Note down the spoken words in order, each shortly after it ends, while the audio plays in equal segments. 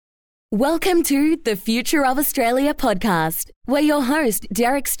Welcome to the Future of Australia podcast, where your host,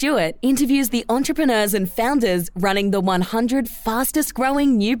 Derek Stewart, interviews the entrepreneurs and founders running the 100 fastest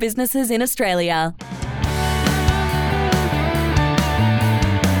growing new businesses in Australia.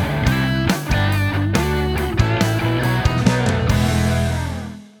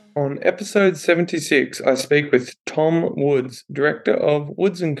 On episode 76, I speak with Tom Woods, director of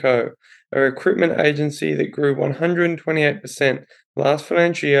Woods & Co., a recruitment agency that grew 128% last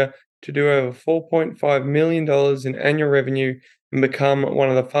financial year to do over $4.5 million in annual revenue and become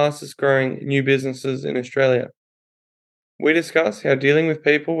one of the fastest growing new businesses in Australia. We discuss how dealing with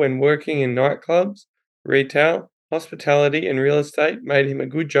people when working in nightclubs, retail, hospitality and real estate made him a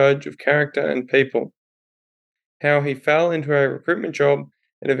good judge of character and people, how he fell into a recruitment job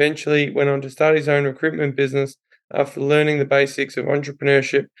and eventually went on to start his own recruitment business after learning the basics of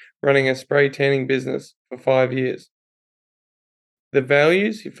entrepreneurship running a spray tanning business for 5 years. The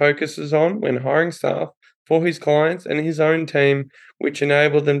values he focuses on when hiring staff for his clients and his own team, which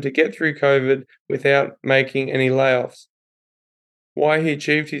enabled them to get through COVID without making any layoffs. Why he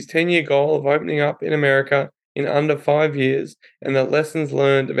achieved his 10-year goal of opening up in America in under 5 years, and the lessons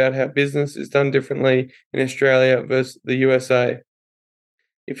learned about how business is done differently in Australia versus the USA.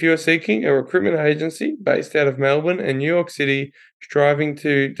 If you are seeking a recruitment agency based out of Melbourne and New York City, striving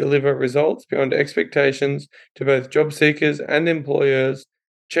to deliver results beyond expectations to both job seekers and employers,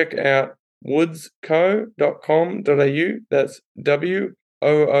 check out woodsco.com.au. That's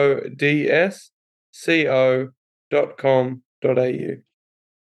woodsco.com.au.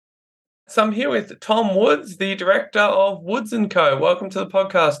 So I'm here with Tom Woods, the director of Woods & Co. Welcome to the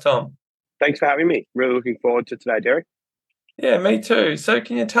podcast, Tom. Thanks for having me. Really looking forward to today, Derek. Yeah, me too. So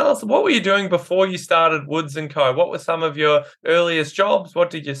can you tell us, what were you doing before you started Woods & Co.? What were some of your earliest jobs? What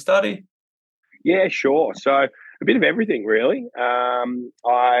did you study? Yeah, sure. So a bit of everything, really.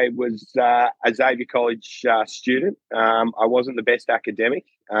 I was a Xavier College student. I wasn't the best academic.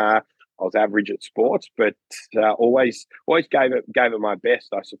 I was average at sports, but always gave it my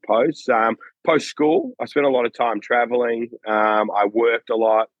best, I suppose. Post school, I spent a lot of time traveling. I worked a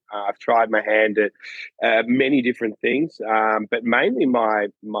lot. I've tried my hand at many different things, but mainly my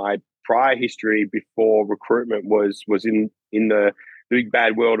prior history before recruitment was in the big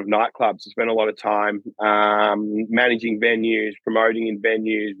bad world of nightclubs. I spent a lot of time managing venues, promoting in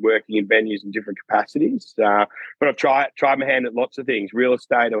venues, working in venues in different capacities. But I've tried my hand at lots of things. Real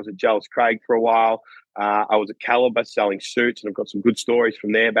estate, I was at Jellis Craig for a while. I was at Calibre selling suits, and I've got some good stories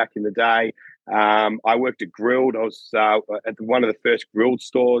from there back in the day. I worked at Grilled. I was at one of the first Grilled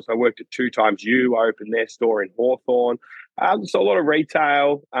stores. I worked at 2XU. I opened their store in Hawthorn. So a lot of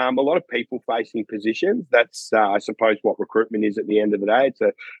retail, a lot of people-facing positions. That's, I suppose, what recruitment is at the end of the day. It's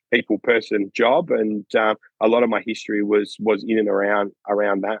a people-person job, and a lot of my history was in and around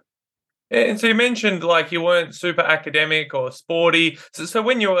that. And so you mentioned like you weren't super academic or sporty. So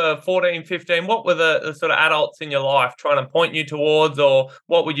when you were 14, 15, what were the sort of adults in your life trying to point you towards, or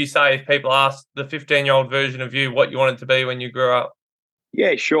what would you say if people asked the 15-year-old version of you what you wanted to be when you grew up?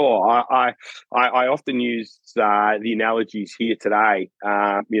 Yeah, sure. I often use the analogies here today.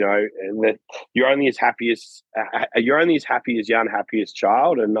 That you're only as happy as your unhappiest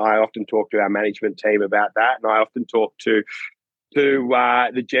child, and I often talk to our management team about that, and I often talk to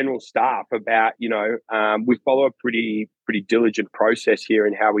the general staff about, we follow a pretty diligent process here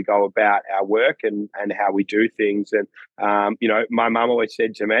in how we go about our work and how we do things. And, my mum always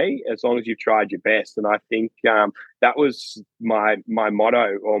said to me, as long as you've tried your best. And I think that was my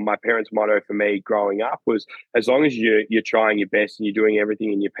motto, or my parents' motto for me growing up, was as long as you're trying your best and you're doing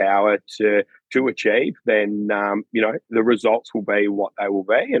everything in your power to achieve, then the results will be what they will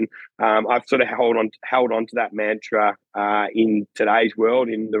be. And I've sort of held on to that mantra in today's world,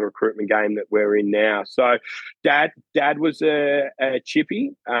 in the recruitment game that we're in now. So dad was a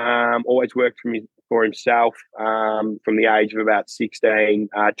chippy, always worked for himself from the age of about 16,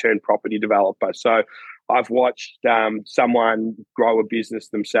 turned property developer. So I've watched someone grow a business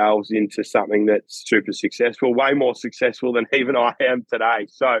themselves into something that's super successful, way more successful than even I am today.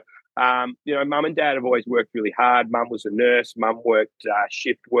 So, mum and dad have always worked really hard. Mum was a nurse. Mum worked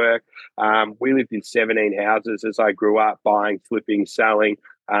shift work. We lived in 17 houses as I grew up, buying, flipping, selling,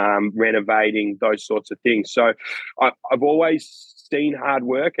 renovating, those sorts of things. So I've always seen hard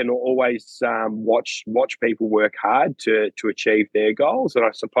work and always watch people work hard to achieve their goals. And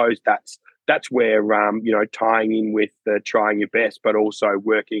I suppose that's where tying in with trying your best, but also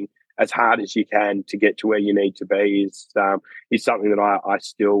working as hard as you can to get to where you need to be is something that I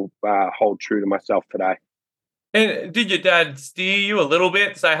still hold true to myself today. And did your dad steer you a little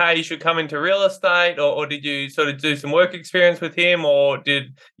bit, say, hey, you should come into real estate, or did you sort of do some work experience with him, or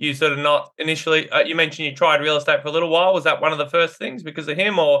did you sort of not initially, you mentioned you tried real estate for a little while. Was that one of the first things because of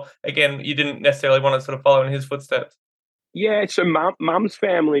him, or again, you didn't necessarily want to sort of follow in his footsteps? Yeah, so mum's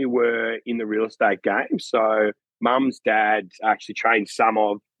family were in the real estate game. So mum's dad actually trained some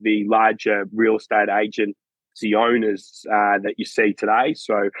of the larger real estate agency owners that you see today.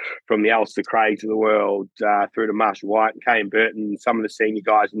 So from the Alistair Craigs of the world through to Marshall White and Kane Burton, some of the senior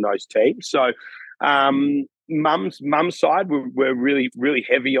guys in those teams. So mum's side were really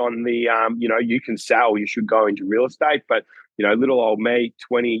heavy on the you can sell, you should go into real estate. But little old me,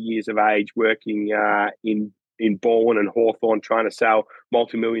 20 years of age, working in Bourne and Hawthorn, trying to sell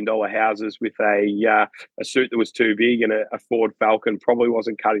multi-million-dollar houses with a suit that was too big and a Ford Falcon, probably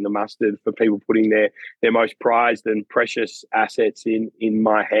wasn't cutting the mustard for people putting their most prized and precious assets in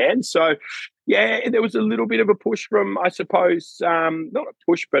my hands. So, yeah, there was a little bit of a push from, I suppose, not a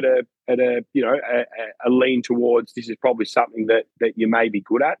push, but a lean towards this is probably something that you may be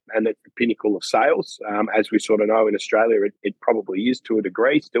good at, and at the pinnacle of sales. As we sort of know in Australia, it probably is to a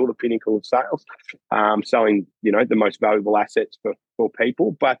degree still the pinnacle of sales, selling the most valuable assets for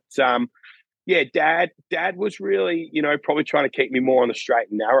people. But yeah, dad was really, probably trying to keep me more on the straight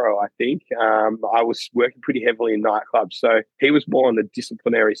and narrow, I think. I was working pretty heavily in nightclubs, so he was more on the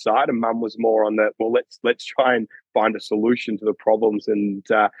disciplinary side, and mum was more on the, well, let's try and find a solution to the problems and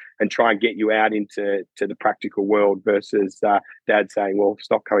try and get you out into the practical world, versus dad saying, well,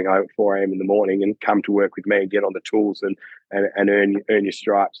 stop coming home at 4 a.m. in the morning and come to work with me and get on the tools and earn your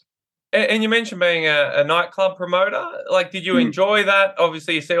stripes. And you mentioned being a nightclub promoter. Like, did you Mm. enjoy that?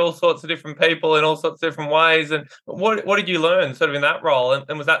 Obviously, you see all sorts of different people in all sorts of different ways. And what did you learn sort of in that role?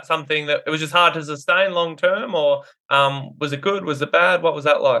 And was that something that it was just hard to sustain long term, or was it good? Was it bad? What was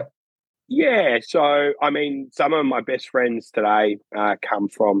that like? Yeah, so I mean, some of my best friends today come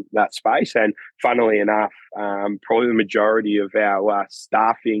from that space, and funnily enough, probably the majority of our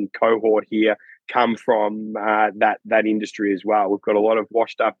staffing cohort here come from that industry as well. We've got a lot of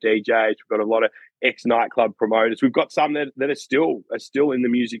washed up DJs, we've got a lot of ex nightclub promoters, we've got some that are still in the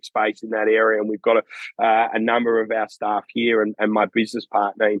music space in that area, and we've got a number of our staff here, and my business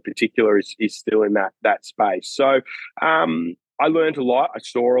partner in particular is still in that space. So. I learned a lot. I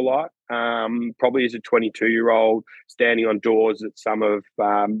saw a lot. Probably as a 22-year-old, standing on doors at some of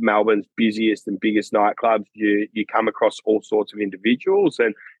Melbourne's busiest and biggest nightclubs, you come across all sorts of individuals,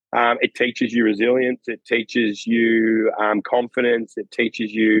 and it teaches you resilience. It teaches you confidence. It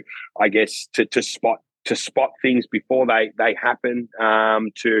teaches you, I guess, to spot things before they happen.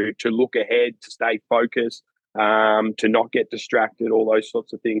 To look ahead, to stay focused, to not get distracted. All those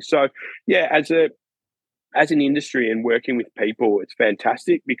sorts of things. So, yeah, as an industry and working with people, it's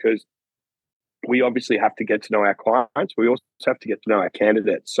fantastic because we obviously have to get to know our clients. We also have to get to know our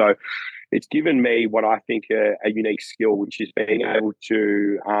candidates. So it's given me what I think a unique skill, which is being able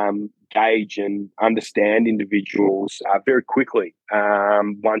to gauge and understand individuals very quickly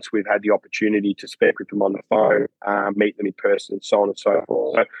once we've had the opportunity to speak with them on the phone, meet them in person, so on and so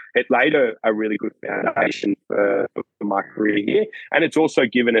forth. So it laid a really good foundation for my career here. And it's also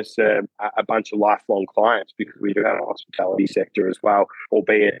given us a bunch of lifelong clients, because we do have a hospitality sector as well,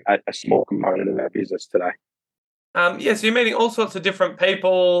 albeit a small component of our business today. So you're meeting all sorts of different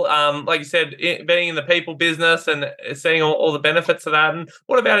people, like you said, being in the people business and seeing all the benefits of that. And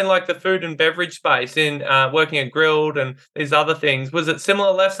what about in like the food and beverage space, in working at Grilled and these other things? Was it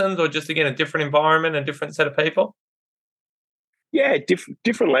similar lessons, or just, again, a different environment and different set of people? Yeah,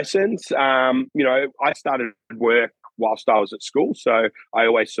 different lessons. I started work whilst I was at school, so I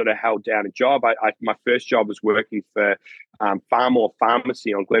always sort of held down a job. My first job was working for Farmore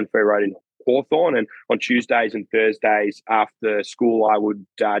Pharmacy on Glenfair Road in Hawthorn, and on Tuesdays and Thursdays after school, I would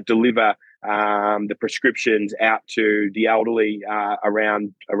deliver the prescriptions out to the elderly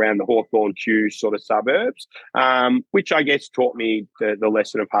around the Hawthorn Kew sort of suburbs, which I guess taught me the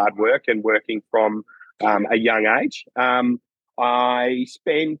lesson of hard work and working from a young age. I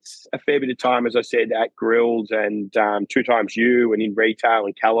spent a fair bit of time, as I said, at Grills and 2XU and in retail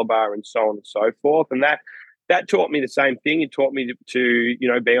and Calibre and so on and so forth. And that taught me the same thing. It taught me to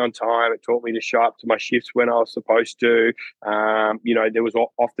be on time. It taught me to show up to my shifts when I was supposed to. There was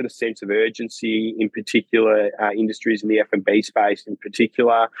often a sense of urgency in particular industries in the F&B space in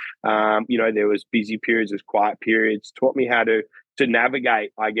particular. There was busy periods, there was quiet periods. Taught me how to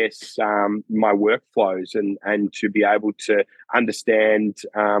navigate, I guess, my workflows and to be able to understand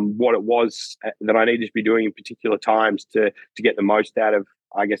what it was that I needed to be doing in particular times to get the most out of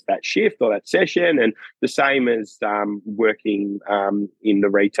I guess, that shift or that session. And the same as working in the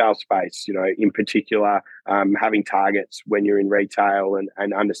retail space, you know, in particular, having targets when you're in retail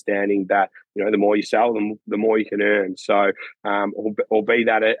and understanding that, you know, the more you sell, the more you can earn. So, or be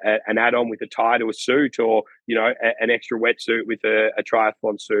that an add-on with a tie to a suit, or, you know, an extra wetsuit with a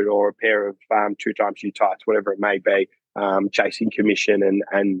triathlon suit, or a pair of 2x tights, whatever it may be. Chasing commission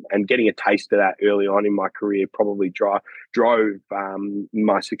and getting a taste of that early on in my career probably drove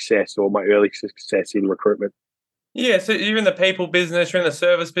my success, or my early success in recruitment. Yeah, so you're in the people business, you're in the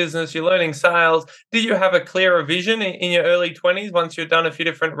service business, you're learning sales. Did you have a clearer vision in your early 20s, once you'd done a few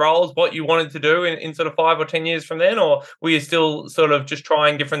different roles, what you wanted to do in sort of 5 or 10 years from then? Or were you still sort of just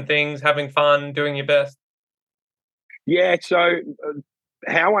trying different things, having fun, doing your best? Yeah, so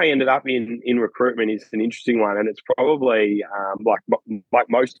how I ended up in recruitment is an interesting one, and it's probably like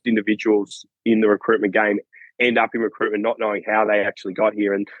most individuals in the recruitment game end up in recruitment not knowing how they actually got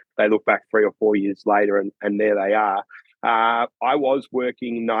here, and they look back 3 or 4 years later and there they are. I was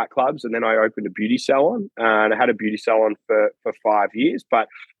working in nightclubs, and then I opened a beauty salon, and I had a beauty salon for 5 years, but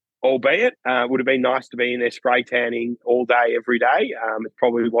albeit it would have been nice to be in there spray tanning all day, every day. It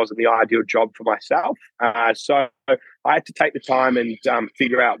probably wasn't the ideal job for myself. So I had to take the time and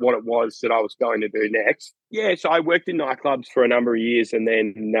figure out what it was that I was going to do next. Yeah, so I worked in nightclubs for a number of years, and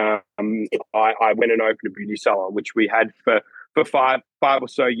then I went and opened a beauty salon, which we had for five or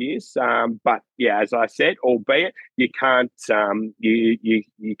so years. But yeah, as I said, albeit you can't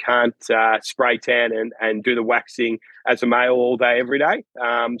you can't spray tan and do the waxing as a male all day, every day.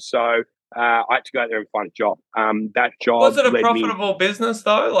 So I had to go out there and find a job. That job Was it a led me. profitable business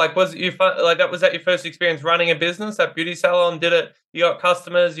though? Like, was it was that your first experience running a business, that beauty salon? Did it? You got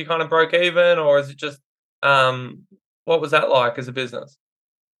customers? You kind of broke even, or is it just what was that like as a business?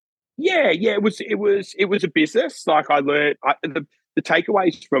 Yeah, it was a business. Like, I learned the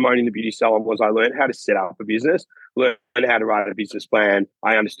takeaways from owning the beauty salon was I learned how to set up a business, learned how to write a business plan.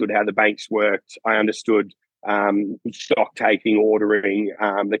 I understood how the banks worked. I understood stock taking, ordering,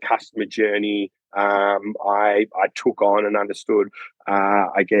 the customer journey. I took on and understood,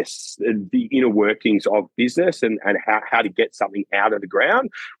 I guess, the inner workings of business and how to get something out of the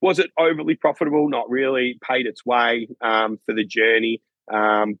ground. Was it overly profitable? Not really. Paid its way for the journey.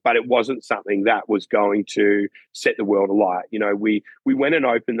 But it wasn't something that was going to set the world alight. You know, we went and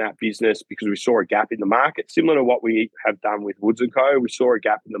opened that business because we saw a gap in the market, similar to what we have done with Woods & Co. We saw a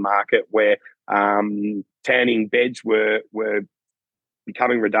gap in the market where tanning beds were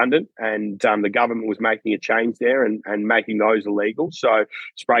becoming redundant, and the government was making a change there and making those illegal. So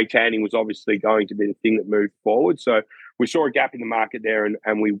spray tanning was obviously going to be the thing that moved forward. So we saw a gap in the market there,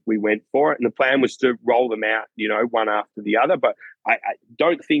 and we went for it. And the plan was to roll them out, you know, one after the other. But I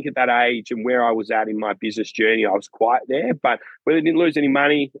don't think at that age and where I was at in my business journey, I was quite there. But we didn't lose any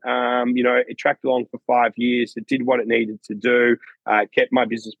money. You know, it tracked along for 5 years. It did what it needed to do. Kept my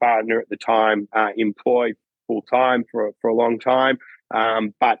business partner at the time employed full time for a long time.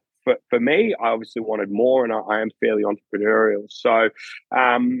 But for me, I obviously wanted more, and I am fairly entrepreneurial. So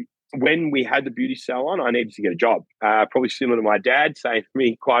when we had the beauty salon, I needed to get a job. Probably similar to my dad saying to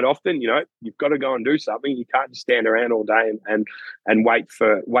me quite often, you know, you've got to go and do something. You can't just stand around all day and wait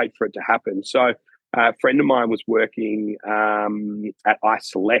for it to happen. So a friend of mine was working at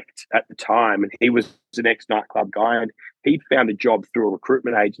iSelect at the time, and he was an ex-nightclub guy, and he'd found a job through a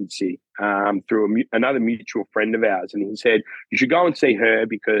recruitment agency through another mutual friend of ours. And he said, you should go and see her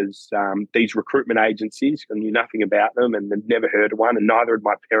because these recruitment agencies, I knew nothing about them and had never heard of one, and neither had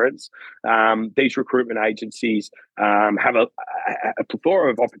my parents. These recruitment agencies have a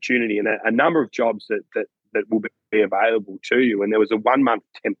plethora of opportunity and a number of jobs that will be available to you. And there was a 1-month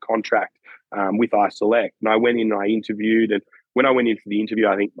temp contract with iSelect. And I went in and I interviewed, and when I went in for the interview,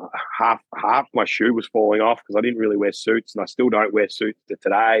 I think half my shoe was falling off because I didn't really wear suits, and I still don't wear suits to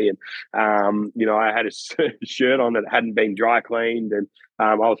today. And, you know, I had a shirt on that hadn't been dry cleaned, and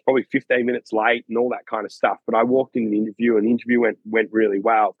I was probably 15 minutes late and all that kind of stuff. But I walked in the interview, and the interview went really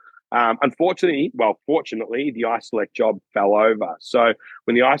well. Fortunately, the iSelect job fell over. So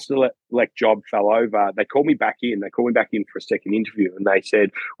when the iSelect job fell over, they called me back in. They called me back in for a second interview, and they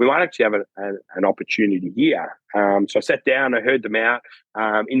said, we might actually have an opportunity here. So I sat down, I heard them out.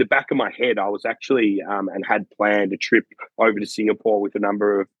 In the back of my head, I was actually and had planned a trip over to Singapore with a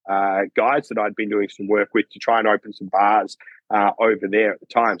number of guys that I'd been doing some work with to try and open some bars over there at the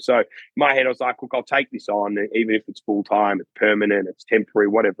time. So in my head, I was like, look, I'll take this on, even if it's full-time, it's permanent, it's temporary,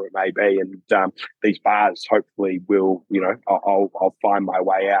 whatever it may be. And these bars hopefully will, you know, I'll find my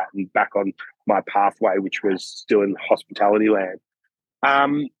way out and back on my pathway, which was still in hospitality land.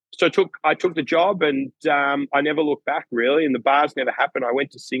 So I took the job, and I never looked back really. And the bars never happened. I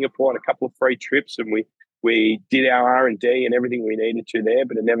went to Singapore on a couple of free trips, and we did our R&D and everything we needed to there,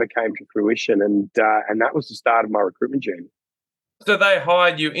 but it never came to fruition. And that was the start of my recruitment journey. So they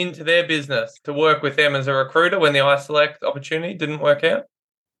hired you into their business to work with them as a recruiter when the iSelect opportunity didn't work out?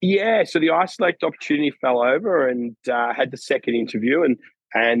 Yeah, so the iSelect opportunity fell over, and had the second interview,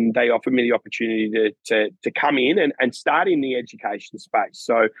 and they offered me the opportunity to come in and start in the education space.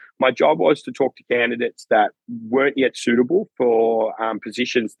 So my job was to talk to candidates that weren't yet suitable for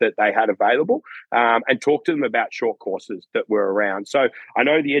positions that they had available, and talk to them about short courses that were around. So I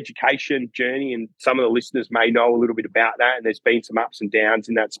know the education journey, and some of the listeners may know a little bit about that, and there's been some ups and downs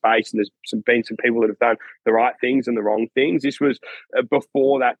in that space, and there's been some people that have done the right things and the wrong things. This was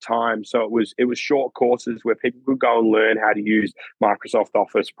before that time, so it was short courses where people could go and learn how to use Microsoft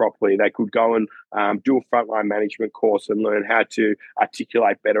Office properly. They could go and do a frontline management course and learn how to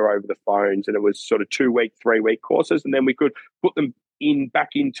articulate better over the phones. And it was sort of 2-week, 3-week courses, and then we could put them back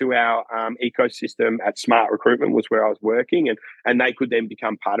into our ecosystem at Smart Recruitment, was where I was working, and they could then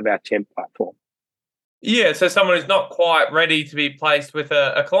become part of our temp platform. Yeah, so someone who's not quite ready to be placed with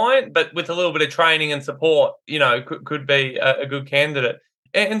a client, but with a little bit of training and support, could be a good candidate.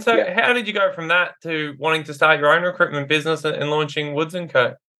 And so How did you go from that to wanting to start your own recruitment business and launching Woods &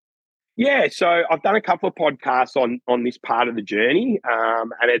 Co? Yeah, so I've done a couple of podcasts on this part of the journey,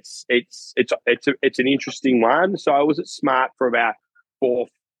 and it's an interesting one. So I was at Smart for about four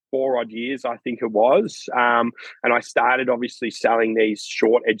odd years, I think it was, and I started obviously selling these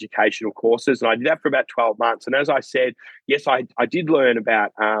short educational courses, and I did that for about 12 months. And as I said, yes, I did learn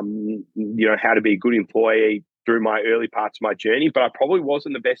about how to be a good employee through my early parts of my journey, but I probably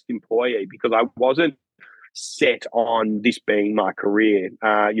wasn't the best employee because I wasn't set on this being my career.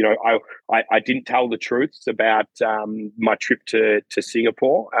 I didn't tell the truths about my trip to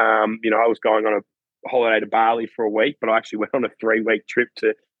Singapore. I was going on a holiday to Bali for a week, but I actually went on a 3-week trip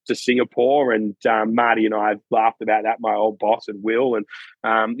to Singapore, and Marty and I laughed about that, my old boss and Will, and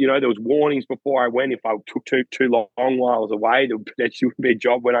there was warnings before I went. If I took too long while I was away, there potentially would be a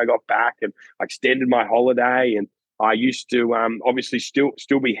job when I got back, and I extended my holiday. And I used to obviously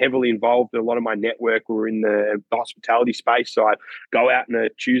still be heavily involved in a lot of my network. We were in the hospitality space, so I'd go out on a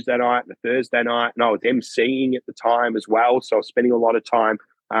Tuesday night and a Thursday night, and I was emceeing at the time as well, so I was spending a lot of time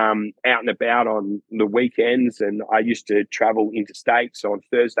out and about on the weekends, and I used to travel interstate. So on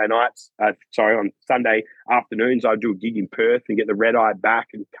on Sunday afternoons, I'd do a gig in Perth and get the red eye back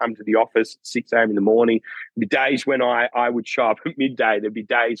and come to the office at 6 a.m. in the morning. There'd be days when I would show up at midday. There'd be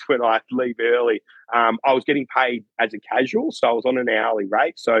days when I'd leave early. I was getting paid as a casual, so I was on an hourly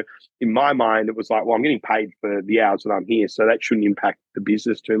rate. So in my mind, it was like, well, I'm getting paid for the hours that I'm here, so that shouldn't impact the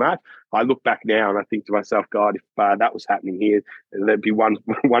business too much. I look back now and I think to myself, God, if that was happening here, there'd be one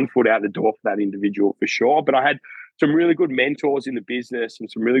foot out the door for that individual for sure. But I had some really good mentors in the business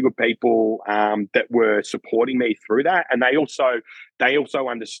and some really good people that were supporting me through that. And they also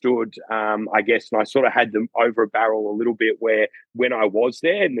understood, I guess, and I sort of had them over a barrel a little bit, where when I was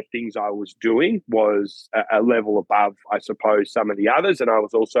there and the things I was doing was a level above, I suppose, some of the others. And I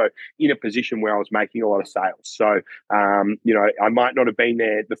was also in a position where I was making a lot of sales. So, I might not have been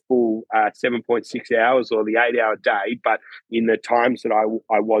there the full 7.6 hours or the 8-hour day, but in the times that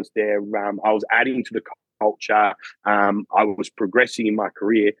I was there, I was adding to the culture. I was progressing in my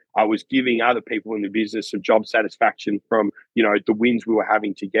career. I was giving other people in the business some job satisfaction from, the wins we were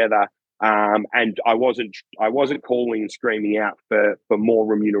having together. And I wasn't calling and screaming out for more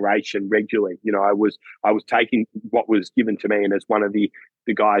remuneration regularly. I was taking what was given to me, and as one of the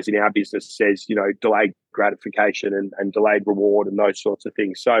guys in our business says, delayed gratification and delayed reward and those sorts of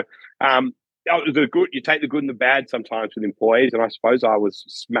things. So the good, you take the good and the bad sometimes with employees, and I suppose I was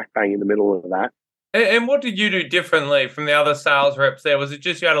smack bang in the middle of that. And what did you do differently from the other sales reps there? Was it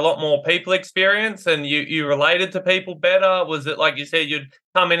just you had a lot more people experience and you related to people better? Was it, like you said, you'd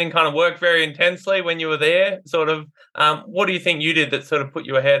come in and kind of work very intensely when you were there? Sort of, what do you think you did that sort of put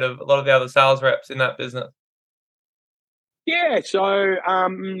you ahead of a lot of the other sales reps in that business? Yeah, so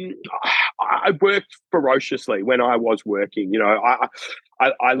I worked ferociously when I was working.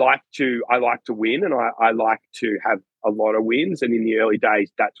 I like to win, and I like to have a lot of wins. And in the early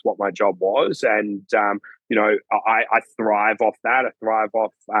days, that's what my job was. And I thrive off that. I thrive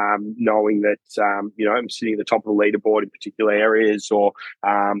off knowing that I'm sitting at the top of the leaderboard in particular areas, or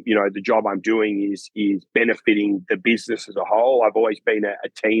the job I'm doing is benefiting the business as a whole. I've always been a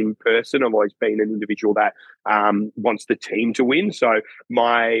team person. I've always been an individual that wants the team to win. So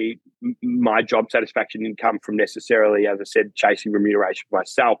my job satisfaction didn't come from necessarily, as I said, chasing remuneration for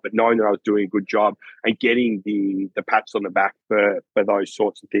myself, but knowing that I was doing a good job and getting the pats on the back for those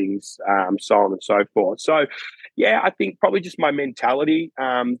sorts of things, so on and so forth. So, yeah, I think probably just my mentality,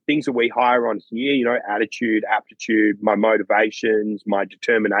 things that we hire on here, attitude, aptitude, my motivations, my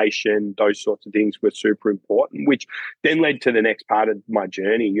determination, those sorts of things were super important, which then led to the next part of my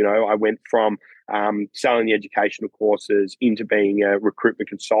journey. I went from selling the educational courses into being a recruitment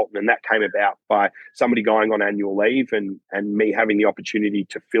consultant, and that came about by somebody going on annual leave and me having the opportunity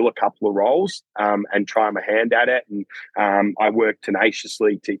to fill a couple of roles and try my hand at it. And I worked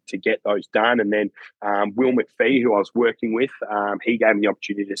tenaciously to get those done. And then Will McPhee, who I was working with, he gave me the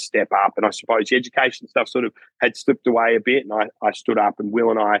opportunity to step up. And I suppose the education stuff sort of had slipped away a bit, and I stood up, and Will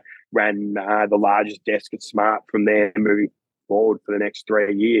and I ran the largest desk at Smart from there, moving forward for the next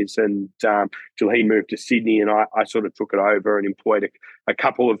 3 years, and till he moved to Sydney, and I sort of took it over and employed a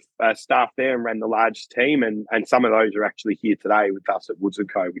couple of staff there and ran the largest team, and some of those are actually here today with us at Woods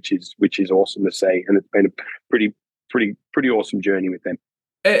 & Co, which is awesome to see, and it's been a pretty awesome journey with them.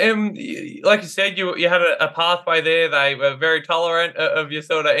 And like you said, you had a pathway there. They were very tolerant of your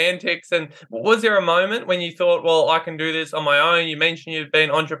sort of antics. And was there a moment when you thought, well, I can do this on my own? You mentioned you've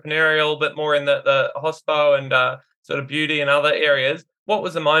been entrepreneurial, but more in the hospo and sort of beauty and other areas. What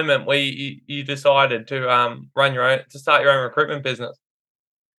was the moment where you decided to start your own recruitment business?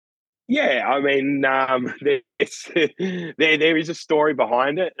 Yeah, I mean, there is a story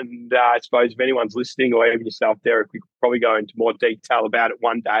behind it, and I suppose if anyone's listening, or even yourself, Derek, we could probably go into more detail about it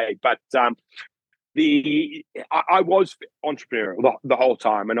one day. But I was entrepreneurial the whole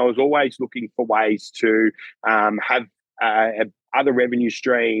time, and I was always looking for ways to have other revenue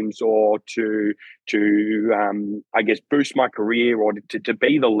streams, or to I guess boost my career, or to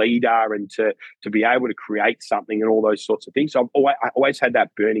be the leader, and to be able to create something, and all those sorts of things. So I always had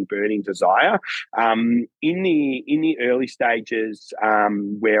that burning desire. In the early stages,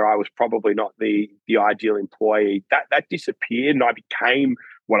 where I was probably not the ideal employee, that disappeared, and I became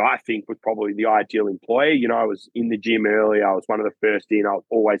what I think was probably the ideal employee. I was in the gym early. I was one of the first in. I was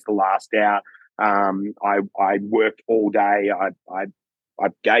always the last out. I worked all day. I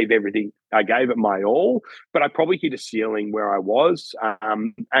gave everything. I gave it my all, but I probably hit a ceiling where I was.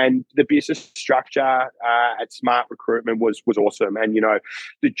 And the business structure at Smart Recruitment was awesome. And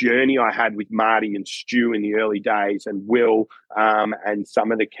the journey I had with Marty and Stu in the early days, and Will, and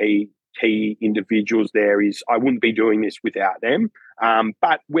some of the key individuals there, is I wouldn't be doing this without them.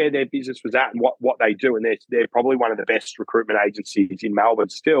 But where their business was at and what they do, and they're probably one of the best recruitment agencies in Melbourne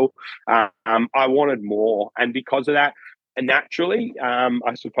still, I wanted more. And because of that, and naturally,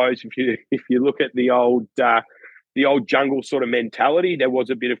 I suppose if you look at the old jungle sort of mentality, there was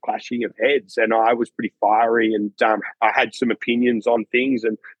a bit of clashing of heads, and I was pretty fiery, and I had some opinions on things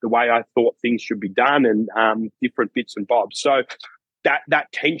and the way I thought things should be done, and different bits and bobs. So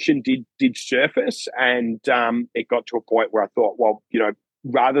that tension did surface, and it got to a point where I thought, well,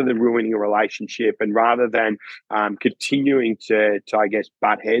 rather than ruining a relationship, and rather than continuing to I guess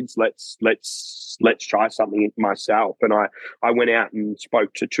butt heads, let's try something myself. And I went out and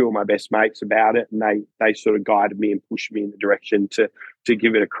spoke to two of my best mates about it, and they sort of guided me and pushed me in the direction to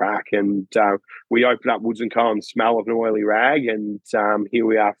give it a crack. And we opened up Woods & Co on the smell of an oily rag, and here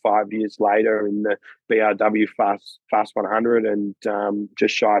we are 5 years later in the BRW Fast 100, and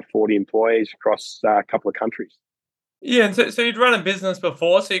just shy of 40 employees across a couple of countries. Yeah, and so you'd run a business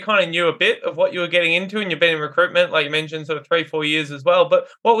before, so you kind of knew a bit of what you were getting into, and you've been in recruitment, like you mentioned, sort of 3-4 years as well. But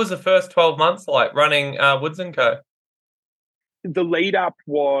what was the first 12 months like running Woods & Co? The lead up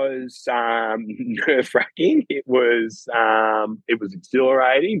was nerve wracking. It was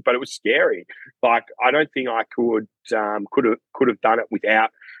exhilarating, but it was scary. Like, I don't think I could have done it without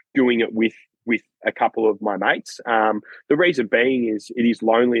doing it with a couple of my mates. The reason being is it is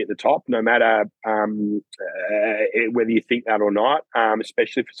lonely at the top, no matter whether you think that or not,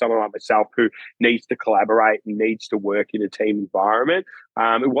 especially for someone like myself who needs to collaborate and needs to work in a team environment.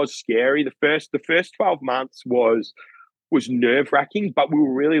 It was scary. The first 12 months was nerve-wracking, but we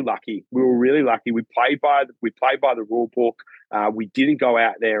were really lucky. We played by the rule book. We didn't go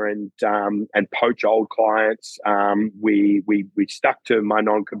out there and poach old clients. We stuck to my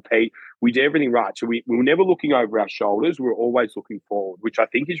non-compete. We did everything right. So we were never looking over our shoulders. We were always looking forward, which I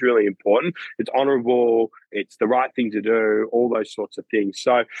think is really important. It's honourable. It's the right thing to do. All those sorts of things.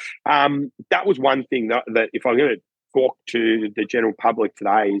 So that was one thing that if I'm going to talk to the general public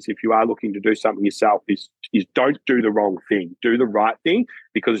today, is if you are looking to do something yourself, is don't do the wrong thing. Do the right thing,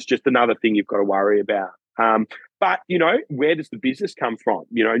 because it's just another thing you've got to worry about. But, where does the business come from?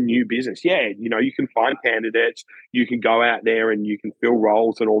 New business. Yeah, you can find candidates, you can go out there and you can fill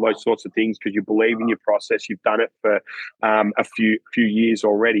roles and all those sorts of things because you believe in your process. You've done it for a few years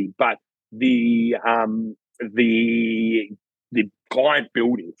already. But the client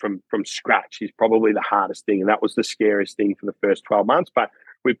building from scratch is probably the hardest thing. And that was the scariest thing for the first 12 months. But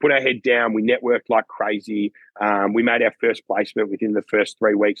we put our head down. We networked like crazy. We made our first placement within the first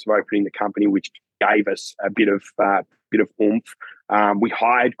 3 weeks of opening the company, which gave us a bit of oomph. We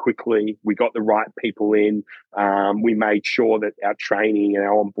hired quickly. We got the right people in. We made sure that our training and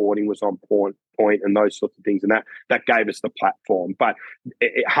our onboarding was on point and those sorts of things. And that gave us the platform. But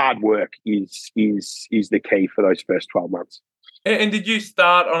hard work is the key for those first 12 months. And did you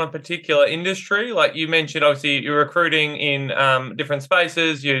start on a particular industry? Like you mentioned, obviously you're recruiting in different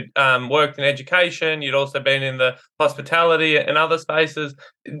spaces. You worked in education. You'd also been in the hospitality and other spaces.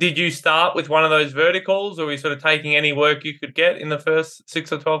 Did you start with one of those verticals, or were you sort of taking any work you could get in the first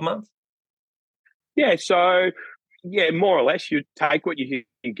 6 or 12 months? Yeah, so more or less, you take what you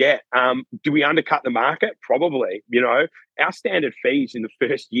can get. Do we undercut the market? Probably. Our standard fees in the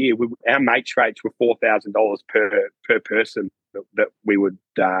first year, our mates rates were $4,000 per person that we would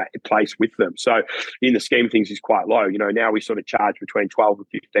place with them. So in the scheme of things, is quite low. Now we sort of charge between 12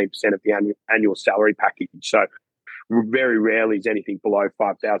 and 15% of the annual salary package. So very rarely is anything below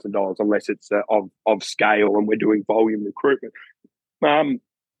 $5,000 unless it's of scale and we're doing volume recruitment.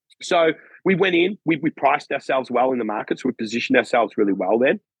 So we went in, we priced ourselves well in the market, so we positioned ourselves really well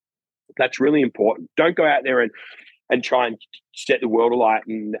then. That's really important. Don't go out there and try and set the world alight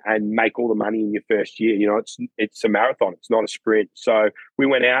and make all the money in your first year. It's a marathon. It's not a sprint. So we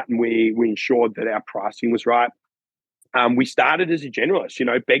went out and we ensured that our pricing was right. We started as a generalist.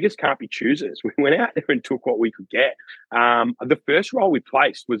 Beggars can't be choosers. We went out there and took what we could get. The first role we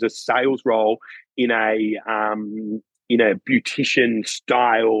placed was a sales role in a beautician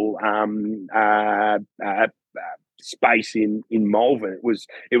style space in Malvern.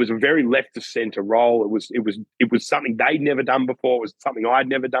 It was a very left of center role. It was something they'd never done before. It was something I'd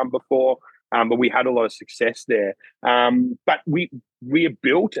never done before. But we had a lot of success there. But we are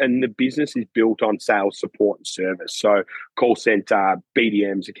built, and the business is built on sales, support, and service. So call center,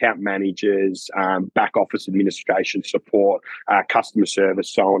 BDMs, account managers, back office administration support, customer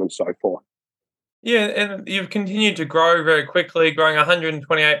service, so on and so forth. Yeah, and you've continued to grow very quickly, growing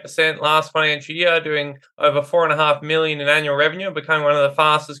 128% last financial year, doing over $4.5 million in annual revenue, becoming one of the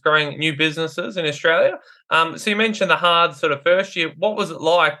fastest growing new businesses in Australia. So you mentioned the hard sort of first year. What was it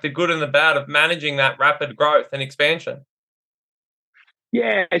like, the good and the bad of managing that rapid growth and expansion?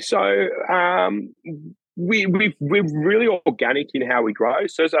 Yeah, so we're really organic in how we grow.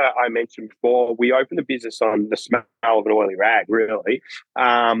 So as I mentioned before, we opened the business on the smell of an oily rag, really.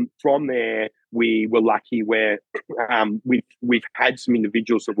 From there, we were lucky where we've had some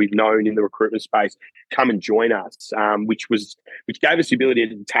individuals that we've known in the recruitment space come and join us, which gave us the ability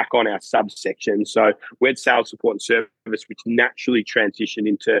to tack on our subsection. So we had sales, support, and service, which naturally transitioned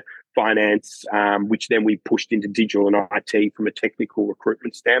into finance, which then we pushed into digital and IT from a technical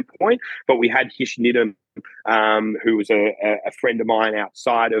recruitment standpoint. But we had Hish Nidham, who was a friend of mine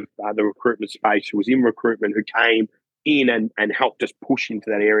outside of the recruitment space, who was in recruitment, who came in and helped us push into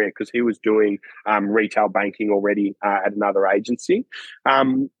that area because he was doing retail banking already at another agency.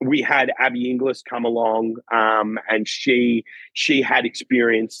 We had Abby Inglis come along, and she had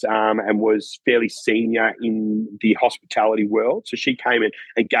experience and was fairly senior in the hospitality world. So she came in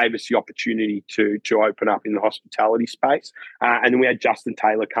and gave us the opportunity to open up in the hospitality space. And then we had Justin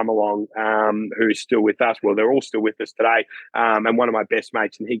Taylor come along, who's still with us. Well, they're all still with us today. And one of my best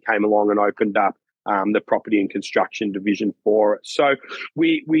mates, and he came along and opened up the property and construction division for it. So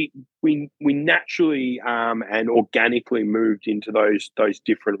we naturally and organically moved into those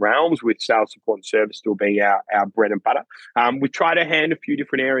different realms, with sales, support, and service still being our bread and butter. We try to hand a few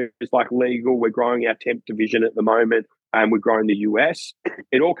different areas like legal. We're growing our temp division at the moment, and we're growing the US.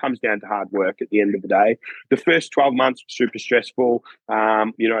 It all comes down to hard work at the end of the day. The first 12 months were super stressful.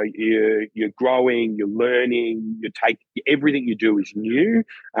 You're growing, you're learning, everything you do is new.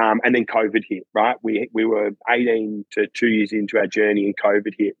 And then COVID hit, right? We were 18 to 2 years into our journey and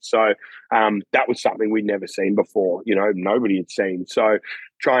COVID hit. So that was something we'd never seen before, nobody had seen. So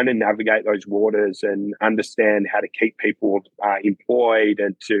trying to navigate those waters and understand how to keep people employed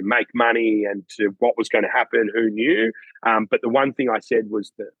and to make money and to what was going to happen, who knew? But the one thing I said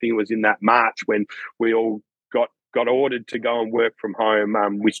was in that March when we all got ordered to go and work from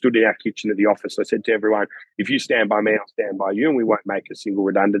home. We stood in our kitchen at the office. I said to everyone, if you stand by me, I'll stand by you, and we won't make a single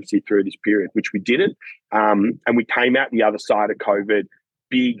redundancy through this period, which we didn't. And we came out the other side of COVID,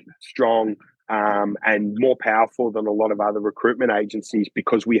 big, strong, and more powerful than a lot of other recruitment agencies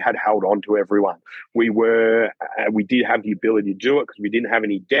because we had held on to everyone. We did have the ability to do it because we didn't have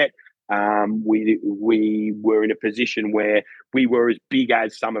any debt. We were in a position where we were as big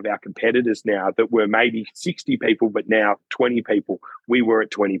as some of our competitors now that were maybe 60 people, but now 20 people. We were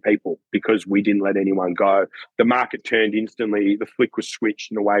at 20 people because we didn't let anyone go. The market turned instantly. The flick was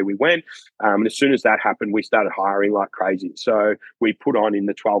switched and away we went. And as soon as that happened, we started hiring like crazy. So we put on in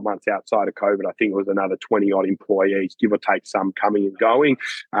the 12 months outside of COVID, I think it was another 20 odd employees, give or take some coming and going.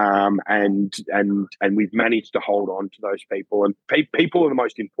 And we've managed to hold on to those people. And people are the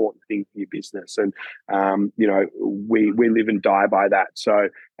most important thing for your business. And, we live and die by that. So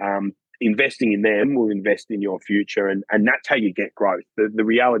investing in them will invest in your future. And that's how you get growth. The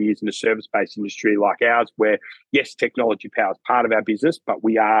reality is in a service-based industry like ours, where, yes, technology power is part of our business, but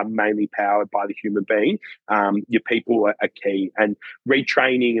we are mainly powered by the human being. Your people are key. And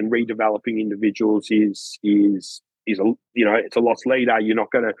retraining and redeveloping individuals is it's a loss leader. You're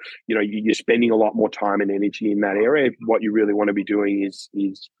not going to, you're spending a lot more time and energy in that area. What you really want to be doing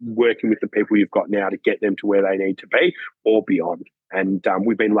is working with the people you've got now to get them to where they need to be or beyond. And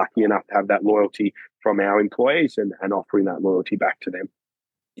we've been lucky enough to have that loyalty from our employees and offering that loyalty back to them.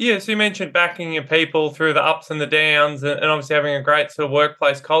 Yeah, so you mentioned backing your people through the ups and the downs and obviously having a great sort of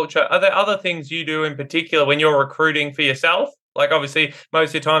workplace culture. Are there other things you do in particular when you're recruiting for yourself? Like obviously most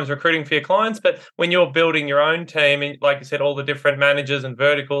of your time is recruiting for your clients, but when you're building your own team and like you said, all the different managers and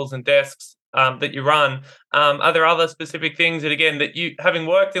verticals and desks that you run, are there other specific things that, again, that you, having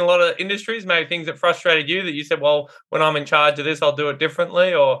worked in a lot of industries, maybe things that frustrated you that you said, well, when I'm in charge of this, I'll do it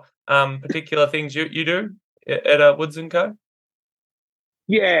differently, or particular things you do at Woods & Co?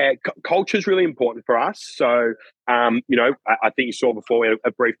 Yeah, culture is really important for us. So, I think you saw before we had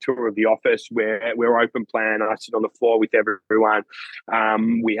a brief tour of the office where we're open plan. I sit on the floor with everyone.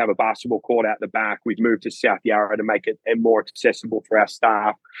 We have a basketball court out the back. We've moved to South Yarra to make it more accessible for our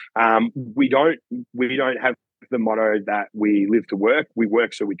staff. We don't have the motto that we live to work. We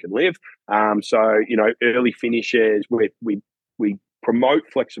work so we can live. Early finishes. We promote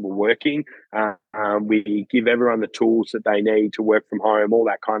flexible working. We give everyone the tools that they need to work from home, all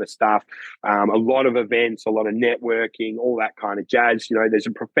that kind of stuff. A lot of events, a lot of networking, all that kind of jazz. There's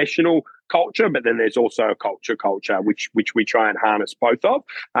a professional culture, but then there's also a culture, which we try and harness both of,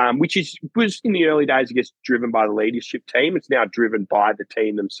 which was in the early days, I guess, driven by the leadership team. It's now driven by the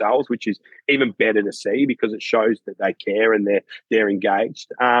team themselves, which is even better to see because it shows that they care and they're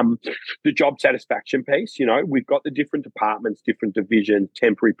engaged. The job satisfaction piece, we've got the different departments, different divisions,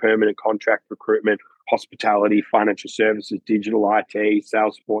 temporary, permanent, contract, recruitment, hospitality, financial services, digital IT,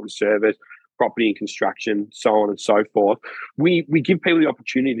 sales, support and service, property and construction, so on and so forth. We give people the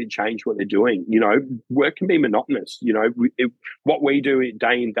opportunity to change what they're doing. Work can be monotonous. What we do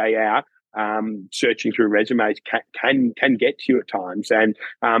day in, day out, searching through resumes can get to you at times. And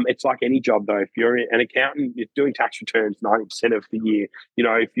it's like any job though. If you're an accountant, you're doing tax returns 90% of the year.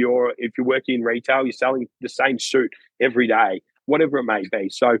 If you're working in retail, you're selling the same suit every day, whatever it may be.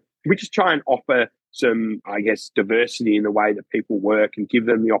 So we just try and offer some, I guess, diversity in the way that people work and give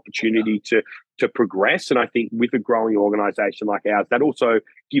them the opportunity to progress. And I think with a growing organisation like ours, that also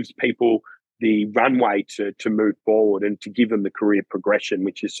gives people the runway to move forward and to give them the career progression,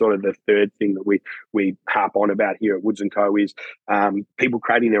 which is sort of the third thing that we harp on about here at Woods & Co. is people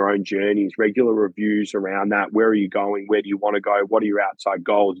creating their own journeys, regular reviews around that. Where are you going? Where do you want to go? What are your outside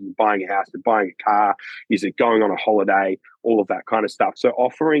goals? Is it buying a house? Is it buying a car? Is it going on a holiday? All of that kind of stuff. So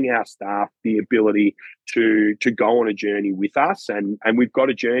offering our staff the ability to go on a journey with us, and we've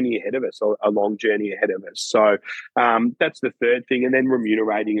got a journey ahead of us, a long journey ahead of us. So that's the third thing, and then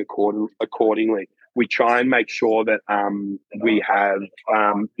remunerating accordingly. We try and make sure that we have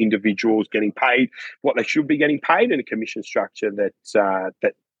individuals getting paid what they should be getting paid in a commission structure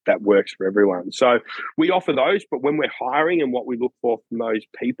that works for everyone. So we offer those, but when we're hiring and what we look for from those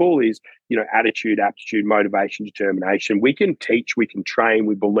people is, attitude, aptitude, motivation, determination. We can teach, we can train,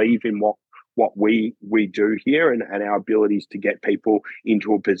 we believe in what we do here and our abilities to get people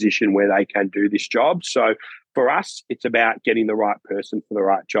into a position where they can do this job. So for us, it's about getting the right person for the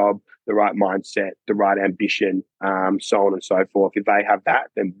right job, the right mindset, the right ambition, so on and so forth. If they have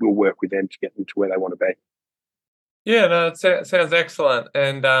that, then we'll work with them to get them to where they want to be. Yeah, no, it sounds excellent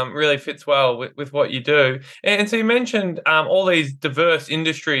and really fits well with what you do. And so you mentioned all these diverse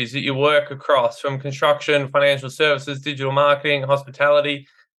industries that you work across, from construction, financial services, digital marketing, hospitality.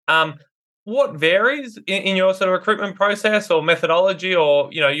 What varies in your sort of recruitment process or methodology,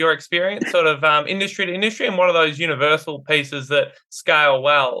 or your experience, sort of industry to industry, and what are those universal pieces that scale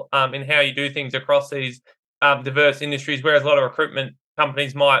well in how you do things across these diverse industries? Whereas a lot of recruitment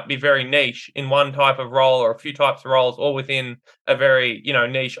companies might be very niche in one type of role or a few types of roles, or within a very,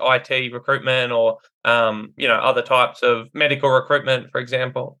 niche IT recruitment or, other types of medical recruitment, for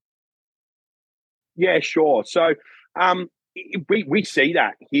example. Yeah, sure. So we see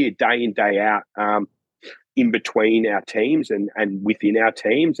that here day in, day out. In between our teams and within our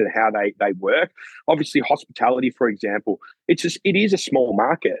teams and how they work. Obviously, hospitality, for example, it is a small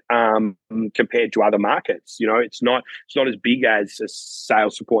market compared to other markets. It's not as big as a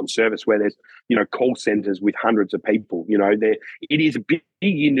sales support and service where there's call centers with hundreds of people. It is a big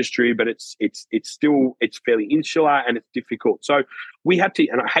industry, but it's fairly insular and it's difficult. So we had to,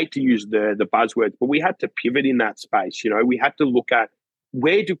 and I hate to use the buzzwords, but we had to pivot in that space. We had to look at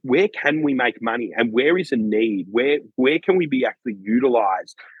where can we make money and where is a need? Where can we be actually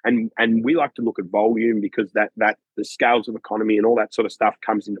utilized? And we like to look at volume because that the scales of economy and all that sort of stuff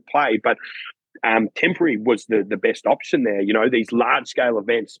comes into play. But temporary was the best option there. These large scale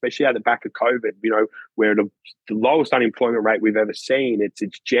events, especially at the back of COVID, where the lowest unemployment rate we've ever seen, it's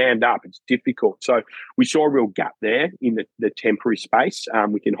jammed up, it's difficult. So we saw a real gap there in the temporary space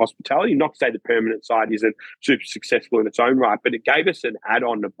within hospitality. Not to say the permanent side isn't super successful in its own right, but it gave us an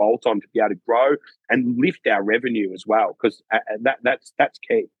add-on, a bolt-on to be able to grow and lift our revenue as well, because that's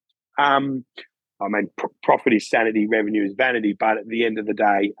key. Profit is sanity, revenue is vanity, but at the end of the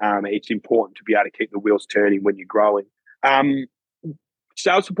day, it's important to be able to keep the wheels turning when you're growing.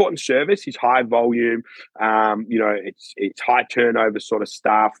 Sales support and service is high volume. It's high turnover sort of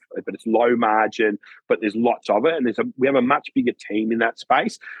stuff, but it's low margin, but there's lots of it. And we have a much bigger team in that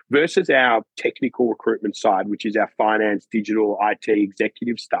space versus our technical recruitment side, which is our finance, digital, IT,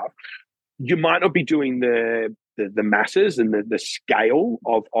 executive stuff. You might not be doing the masses and the scale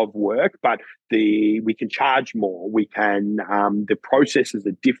of work, but we can charge more. We can the processes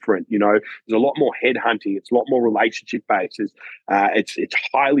are different. There's a lot more headhunting. It's a lot more relationship based. It's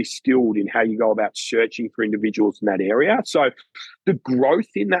highly skilled in how you go about searching for individuals in that area. So the growth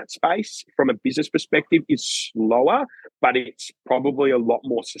in that space from a business perspective is slower, but it's probably a lot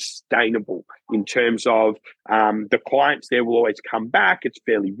more sustainable in terms of the clients there will always come back. It's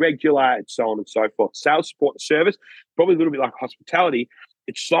fairly regular, and so on and so forth. Sales support and service, probably a little bit like hospitality.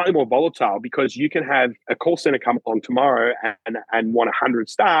 It's slightly more volatile because you can have a call center come on tomorrow and want 100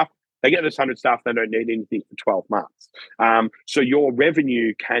 staff. They get this 100 staff, they don't need anything for 12 months. So your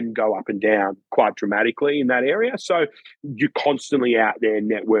revenue can go up and down quite dramatically in that area. So you're constantly out there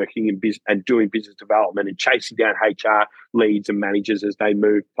networking and doing business development and chasing down HR leads and managers as they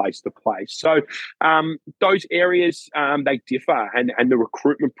move place to place. So those areas, they differ, and the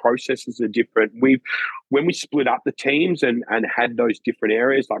recruitment processes are different. When we split up the teams and had those different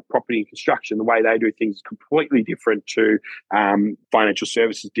areas like property and construction, the way they do things is completely different to financial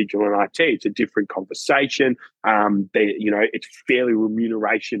services, digital and IT. It's a different conversation. It's fairly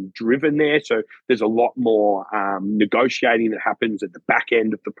remuneration driven there. So there's a lot more negotiating that happens at the back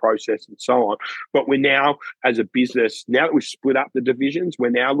end of the process and so on. But we're now, as a business, now that we've split up the divisions, we're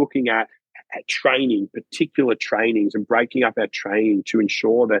now looking at training, particular trainings, and breaking up our training to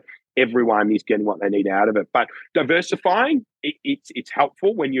ensure that everyone is getting what they need out of it. But diversifying, it's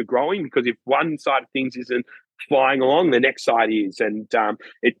helpful when you're growing, because if one side of things isn't flying along, the next side is. And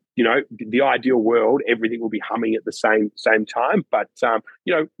the ideal world, everything will be humming at the same time. But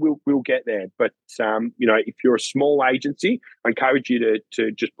we'll get there. But if you're a small agency, I encourage you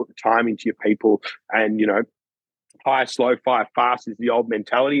to just put the time into your people and hire slow, fire fast is the old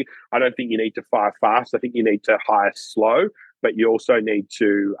mentality. I don't think you need to fire fast. I think you need to hire slow, but you also need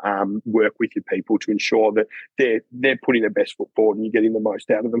to work with your people to ensure that they're putting their best foot forward and you're getting the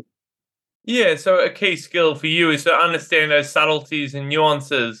most out of them. Yeah, so a key skill for you is to understand those subtleties and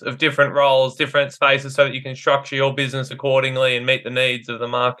nuances of different roles, different spaces, so that you can structure your business accordingly and meet the needs of the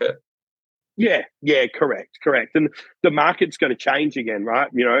market. Yeah, correct. And the market's going to change again, right?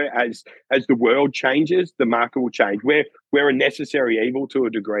 As the world changes, the market will change. We're a necessary evil to a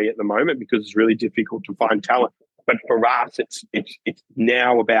degree at the moment because it's really difficult to find talent. But for us, it's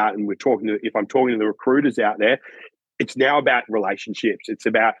now about, and if I'm talking to the recruiters out there, it's now about relationships. It's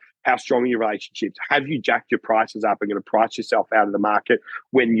about how strong are your relationships? Have you jacked your prices up and going to price yourself out of the market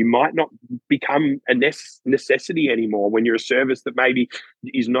when you might not become a necessity anymore, when you're a service that maybe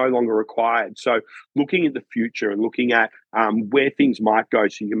is no longer required? So looking at the future and looking at where things might go,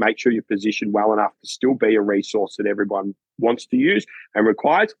 so you can make sure you're positioned well enough to still be a resource that everyone wants to use and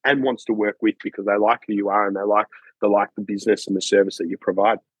requires and wants to work with because they like who you are and they like the business and the service that you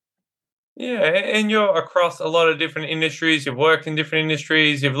provide. Yeah, and you're across a lot of different industries. You've worked in different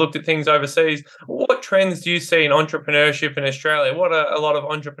industries. You've looked at things overseas. What trends do you see in entrepreneurship in Australia? What are a lot of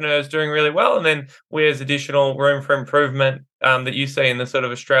entrepreneurs doing really well? And then where's additional room for improvement that you see in the sort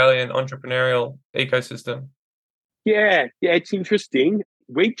of Australian entrepreneurial ecosystem? Yeah, it's interesting.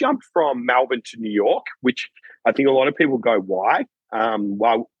 We jumped from Melbourne to New York, which I think a lot of people go, why?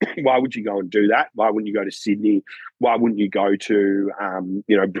 Why, why would you go and do that? Why wouldn't you go to Sydney? Why wouldn't you go to,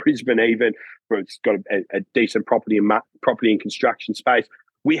 Brisbane even, where it's got a decent property and construction space?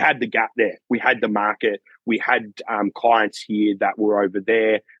 We had the gap there. We had the market. We had clients here that were over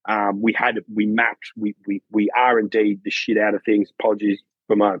there. We mapped. We R&D'd the shit out of things. Apologies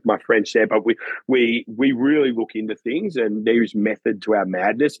for my French there, but we really look into things, and there's method to our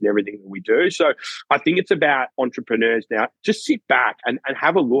madness and everything that we do. So I think it's about entrepreneurs now. Just sit back and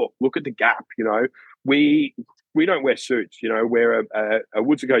have a look at the gap. We don't wear suits, wear a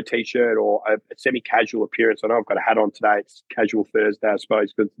Woods & Co t-shirt or a semi-casual appearance. I know I've got a hat on today. It's casual Thursday, I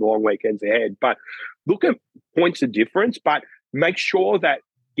suppose, because the long weekend's ahead. But look at points of difference, but make sure that,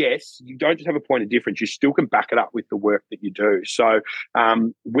 yes, you don't just have a point of difference. You still can back it up with the work that you do. So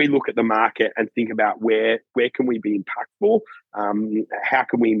we look at the market and think about where can we be impactful? How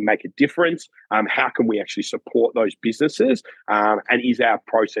can we make a difference? How can we actually support those businesses? And is our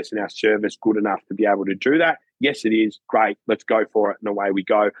process and our service good enough to be able to do that? Yes, it is. Great. Let's go for it. And away we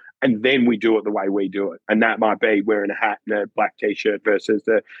go. And then we do it the way we do it. And that might be wearing a hat and a black T-shirt versus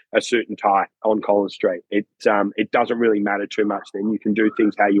a suit and tie on Collins Street. It doesn't really matter too much then. You can do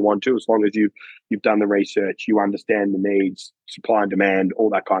things how you want to, as long as you've done the research, you understand the needs, supply and demand, all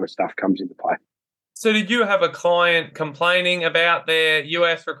that kind of stuff comes into play. So did you have a client complaining about their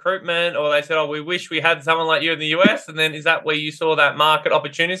US recruitment, or they said, oh, we wish we had someone like you in the US? And then is that where you saw that market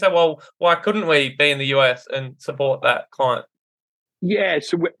opportunity? So, well, why couldn't we be in the US and support that client? Yeah,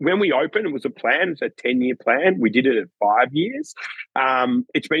 so when we opened, it was a plan. It's a 10-year plan. We did it at 5 years.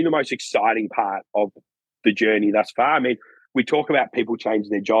 It's been the most exciting part of the journey thus far. I mean, we talk about people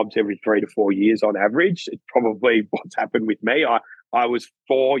changing their jobs every 3 to 4 years on average. It's probably what's happened with me. I was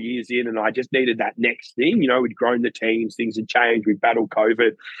 4 years in and I just needed that next thing. We'd grown the teams, things had changed. We battled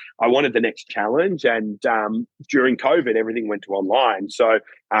COVID. I wanted the next challenge. And during COVID, everything went to online. So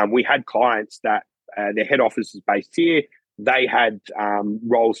we had clients that their head office is based here. They had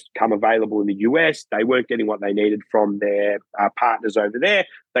roles come available in the US. They weren't getting what they needed from their partners over there.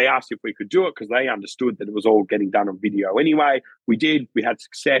 They asked if we could do it because they understood that it was all getting done on video anyway. We did. We had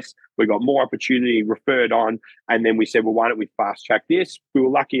success. We got more opportunity, referred on. And then we said, well, why don't we fast track this? We were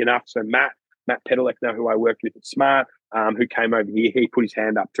lucky enough. So Matt Pedelec, now who I worked with at Smart, who came over here, he put his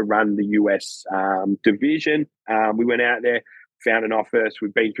hand up to run the US division. We went out there, found an office.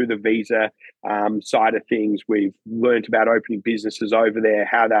 We've been through the visa side of things. We've learned about opening businesses over there,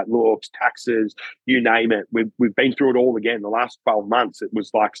 how that looks, taxes, you name it. We've been through it all again. The last 12 months, it was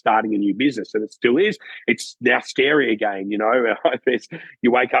like starting a new business, and it still is. It's now scary again,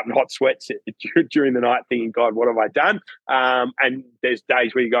 You wake up in hot sweats during the night thinking, God, what have I done? And there's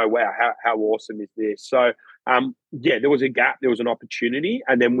days where you go, wow, how awesome is this? So, there was a gap, there was an opportunity,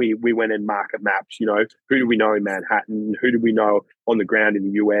 and then we went and market maps. Who do we know in Manhattan? Who do we know on the ground in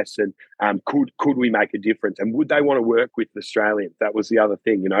the US? And could we make a difference? And would they want to work with Australians? That was the other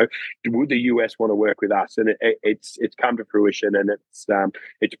thing. Would the US want to work with us? And it's come to fruition, and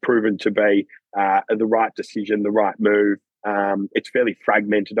it's proven to be the right decision, the right move. It's fairly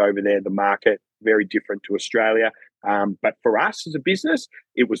fragmented over there, the market, very different to Australia. But for us as a business,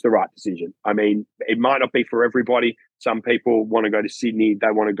 it was the right decision. I mean, it might not be for everybody. Some people want to go to Sydney. They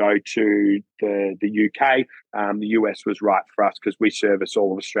want to go to the UK. The US was right for us because we service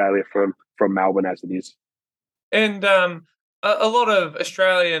all of Australia from Melbourne as it is. And a lot of the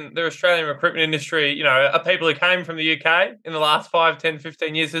Australian recruitment industry, are people who came from the UK in the last 5, 10,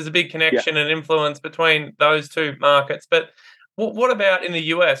 15 years. There's a big connection and influence between those two markets. But what about in the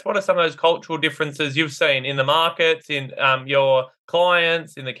US? What are some of those cultural differences you've seen in the markets, in your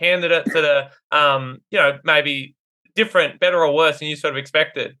clients, in the candidates that are, maybe different, better or worse than you sort of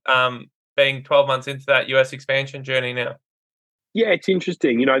expected, being 12 months into that US expansion journey now? Yeah, it's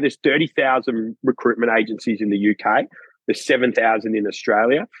interesting. There's 30,000 recruitment agencies in the UK. There's 7,000 in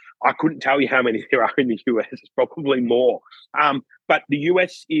Australia. I couldn't tell you how many there are in the US. It's probably more. But But the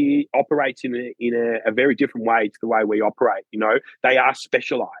US operates in a very different way to the way we operate. You know, they are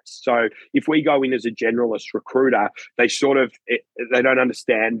specialized. So if we go in as a generalist recruiter, they don't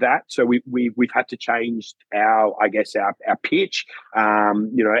understand that. So we've had to change our pitch,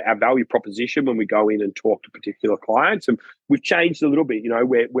 our value proposition when we go in and talk to particular clients, and we've changed a little bit. You know,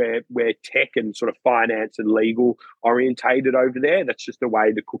 we're tech and sort of finance and legal orientated over there. That's just the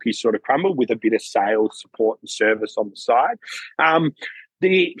way the cookies sort of crumble, with a bit of sales support and service on the side.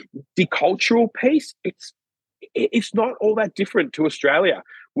 The cultural piece, it's not all that different to Australia.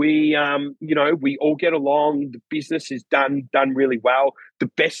 We all get along. The business is done really well.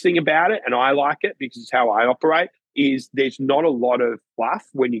 The best thing about it, and I like it because it's how I operate, is there's not a lot of fluff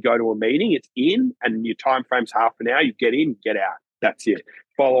when you go to a meeting. It's in, and your time frame's half an hour. You get in, get out. That's it.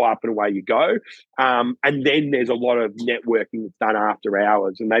 Follow up and away you go. And then there's a lot of networking that's done after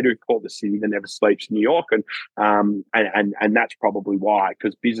hours, and they do call the city that never sleeps, New York, and that's probably why,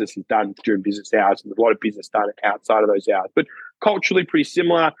 because business is done during business hours, and there's a lot of business done outside of those hours. But culturally, pretty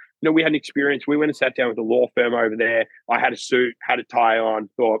similar. You know, we had an experience. We went and sat down with a law firm over there. I had a suit, had a tie on.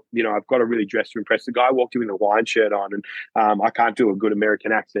 Thought, I've got to really dress to impress. The guy walked in with a Hawaiian shirt on, and I can't do a good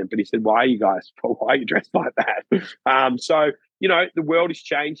American accent, but he said, "Why are you guys? Why are you dressed like that?" So, the world is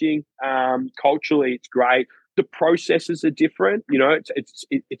changing. Culturally, it's great. The processes are different.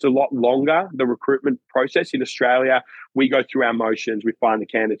 It's a lot longer, the recruitment process. In Australia, we go through our motions, we find the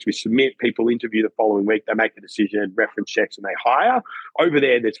candidates, we submit, people interview the following week, they make a decision, reference checks, and they hire. Over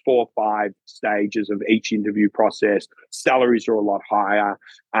there, there's 4 or 5 stages of each interview process. Salaries are a lot higher.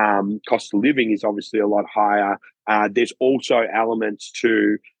 Cost of living is obviously a lot higher. There's also elements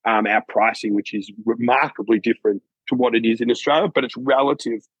to our pricing, which is remarkably different to what it is in Australia, but it's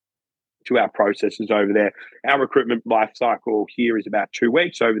relative to our processes over there. Our recruitment life cycle here is about 2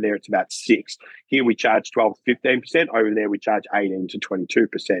 weeks. Over there, it's about 6. Here we charge 12 to 15%. Over there, we charge 18 to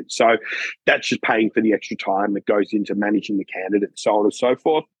 22%. So that's just paying for the extra time that goes into managing the candidate, so on and so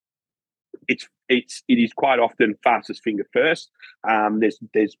forth. It is quite often fastest finger first.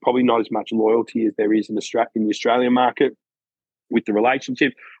 There's probably not as much loyalty as there is in the Australian market with the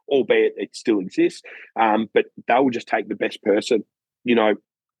relationship, albeit it still exists. But they will just take the best person.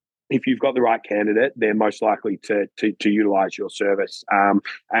 If you've got the right candidate, they're most likely to utilize your service.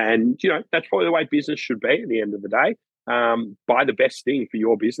 And that's probably the way business should be at the end of the day. Buy the best thing for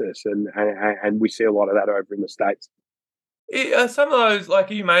your business. And we see a lot of that over in the States. Are some of those, are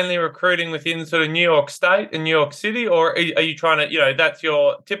you mainly recruiting within sort of New York State and New York City, or are you trying to, that's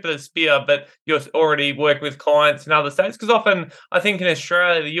your tip of the spear, but you're already working with clients in other states? Because often I think in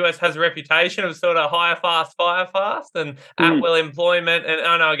Australia, the US has a reputation of sort of hire fast, fire fast, and at-will employment, and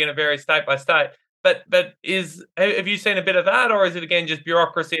I know, again, it varies state by state. But have you seen a bit of that, or is it, again, just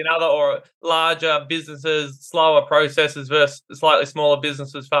bureaucracy and other, or larger businesses, slower processes versus slightly smaller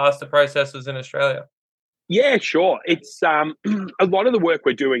businesses, faster processes in Australia? Yeah, sure. It's a lot of the work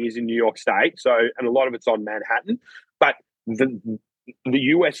we're doing is in New York State, and a lot of it's on Manhattan. But the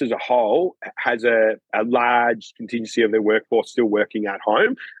US as a whole has a large contingency of their workforce still working at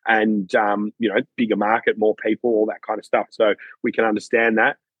home, and bigger market, more people, all that kind of stuff. So we can understand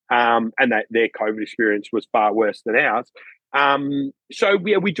that, and that their COVID experience was far worse than ours.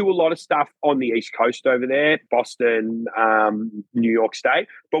 We do a lot of stuff on the East Coast over there, Boston, New York State,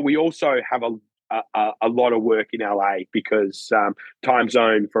 but we also have a lot of work in LA because time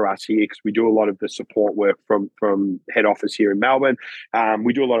zone for us here, because we do a lot of the support work from head office here in Melbourne.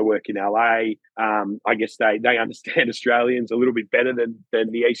 We do a lot of work in LA. I guess they understand Australians a little bit better than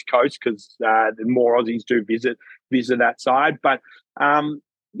the East Coast, because the more Aussies do visit that side. But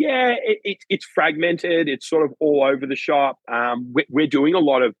it's fragmented. It's sort of all over the shop. We're doing a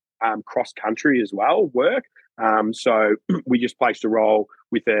lot of cross country as well work. So we just placed a role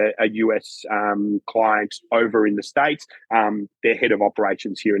with a US client over in the States. They're head of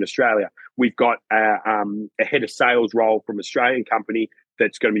operations here in Australia. We've got a head of sales role from an Australian company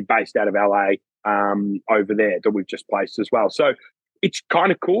that's going to be based out of LA over there that we've just placed as well. So it's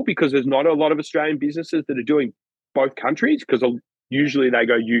kind of cool because there's not a lot of Australian businesses that are doing both countries, because usually they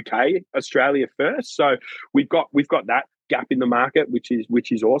go UK, Australia first. So we've got that gap in the market, which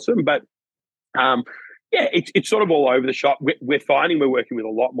is awesome. But it's sort of all over the shop. We're finding we're working with a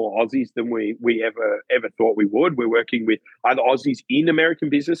lot more Aussies than we ever thought we would. We're working with either Aussies in American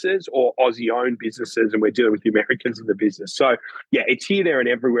businesses or Aussie-owned businesses, and we're dealing with the Americans in the business. So, it's here, there, and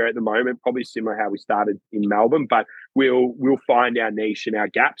everywhere at the moment, probably similar how we started in Melbourne, but we'll find our niche and our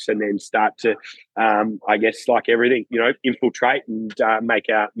gaps and then start to, I guess, like everything, infiltrate and make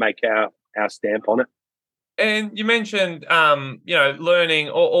our stamp on it. And you mentioned, learning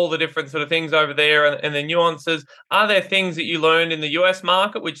all the different sort of things over there and the nuances. Are there things that you learned in the US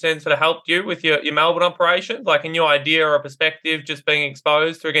market which then sort of helped you with your Melbourne operations, like a new idea or a perspective, just being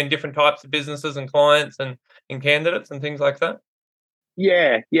exposed to, again, different types of businesses and clients and candidates and things like that?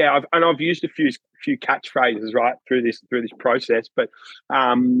 Yeah. I've used a few catchphrases right through this process, but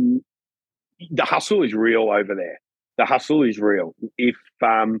the hustle is real over there. The hustle is real. If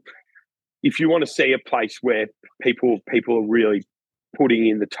you want to see a place where people are really putting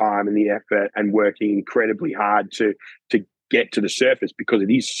in the time and the effort and working incredibly hard to get to the surface, because it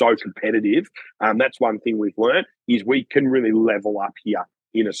is so competitive, that's one thing we've learned is we can really level up here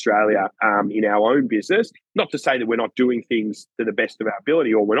in Australia in our own business. Not to say that we're not doing things to the best of our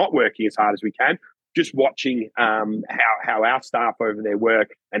ability or we're not working as hard as we can. Just watching how our staff over there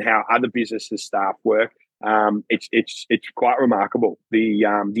work and how other businesses' staff work, it's quite remarkable. The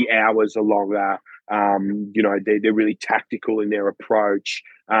hours are longer. They're really tactical in their approach.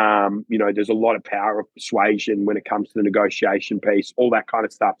 There's a lot of power of persuasion when it comes to the negotiation piece, all that kind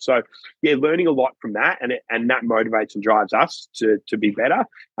of stuff. So, yeah, learning a lot from that, and that motivates and drives us to be better.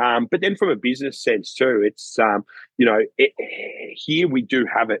 But then from a business sense too, it's here we do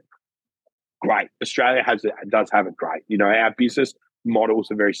have it great. Australia does have it great. Our business models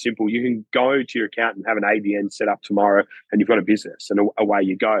are very simple. You can go to your accountant and have an ABN set up tomorrow and you've got a business and away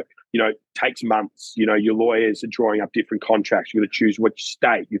you go. It takes months. Your lawyers are drawing up different contracts. You've got to choose which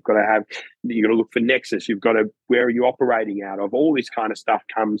state. You've got to look for Nexus. Where are you operating out of? All this kind of stuff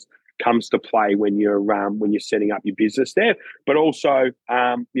comes to play when you're setting up your business there. But also,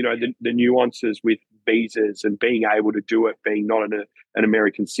 the nuances with visas and being able to do it, being not an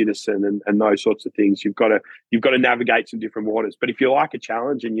American citizen and those sorts of things. You've got to navigate some different waters. But if you like a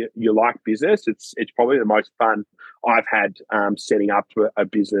challenge and you like business, it's probably the most fun I've had setting up a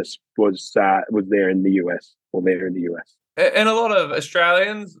business was there in the US. And a lot of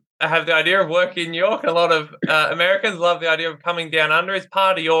Australians have the idea of working in New York. A lot of Americans love the idea of coming down under. Is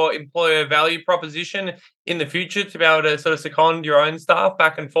part of your employer value proposition in the future to be able to sort of second your own staff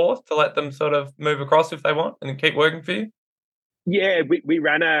back and forth to let them sort of move across if they want and keep working for you? Yeah, we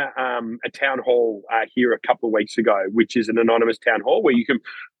ran a town hall here a couple of weeks ago, which is an anonymous town hall where you can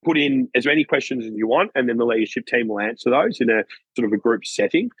put in as many questions as you want, and then the leadership team will answer those in a sort of a group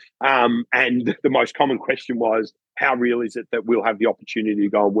setting. And the most common question was, how real is it that we'll have the opportunity to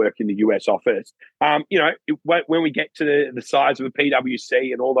go and work in the US office? When we get to the size of a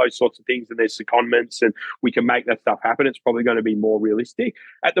PwC and all those sorts of things, and there's secondments and we can make that stuff happen, it's probably going to be more realistic.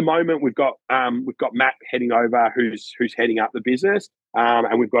 At the moment, we've got Matt heading over, who's heading up the business,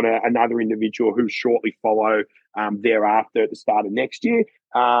 and we've got another individual who shortly follow thereafter at the start of next year.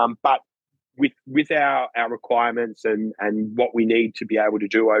 But with our requirements and what we need to be able to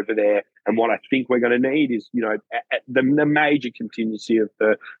do over there, and what I think we're going to need is, the major contingency of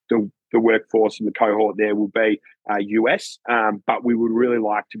the workforce and the cohort there will be US, but we would really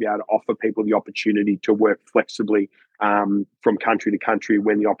like to be able to offer people the opportunity to work flexibly from country to country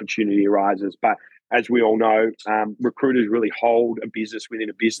when the opportunity arises. But as we all know, recruiters really hold a business within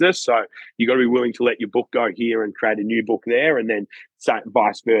a business. So you've got to be willing to let your book go here and create a new book there, and then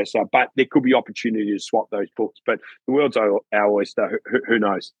vice versa. But there could be opportunity to swap those books. But the world's our oyster. Who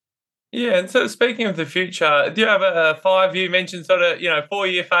knows? Yeah, and so speaking of the future, do you have a 5-year, you mentioned sort of,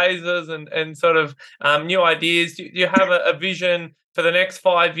 4-year phases and sort of new ideas? Do you have a vision for the next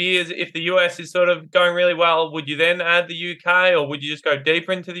 5 years? If the US is sort of going really well, would you then add the UK, or would you just go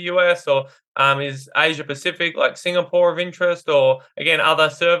deeper into the US? Or is Asia Pacific like Singapore of interest, or again, other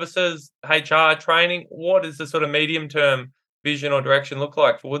services, HR, training? What does the sort of medium term vision or direction look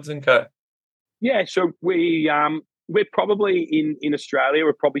like for Woods & Co? Yeah, so we're probably in Australia,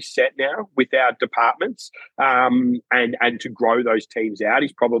 we're probably set now with our departments, and to grow those teams out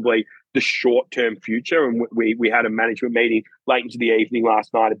is probably the short-term future. And we had a management meeting late into the evening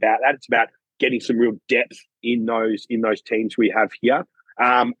last night about that. It's about getting some real depth in those teams we have here.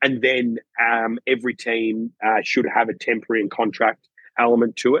 And then every team should have a temporary and contract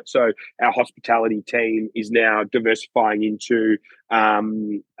element to it. So our hospitality team is now diversifying into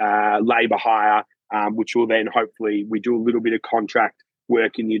labour hire, which will then hopefully we do a little bit of contract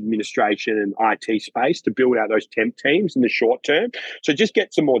work in the administration and IT space to build out those temp teams in the short term. So just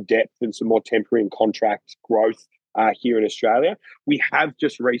get some more depth and some more temporary and contract growth here in Australia. We have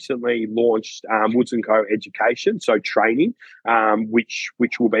just recently launched Woods & Co Education, so training, which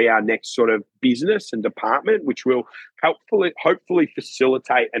will be our next sort of business and department, which will hopefully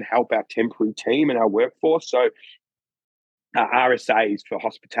facilitate and help our temporary team and our workforce. So RSAs for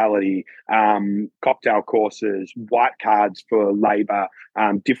hospitality, cocktail courses, white cards for labour,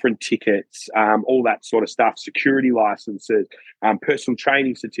 different tickets, all that sort of stuff, security licenses, personal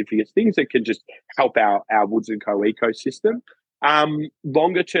training certificates, things that can just help our Woods & Co ecosystem.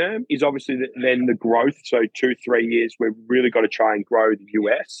 Longer term is obviously then the growth. So 2-3 years, we've really got to try and grow the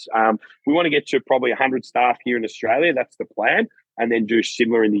US. We want to get to probably 100 staff here in Australia. That's the plan. And then do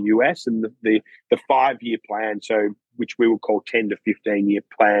similar in the US. And the 5-year plan, so which we will call 10 to 15-year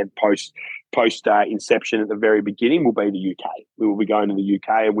plan post inception at the very beginning, will be the UK. We will be going to the UK,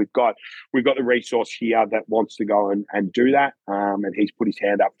 and we've got the resource here that wants to go and do that. And he's put his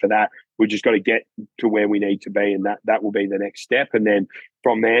hand up for that. We've just got to get to where we need to be, and that will be the next step. And then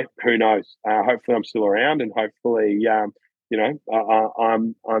from there, who knows? Hopefully, I'm still around, and hopefully, I'm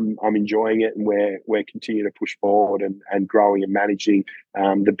enjoying it, and we're continuing to push forward and growing and managing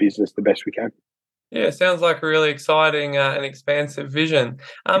the business the best we can. Yeah, sounds like a really exciting and expansive vision.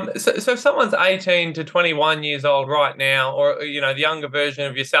 So if someone's 18 to 21 years old right now, or the younger version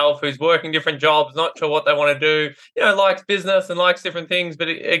of yourself who's working different jobs, not sure what they want to do, likes business and likes different things, but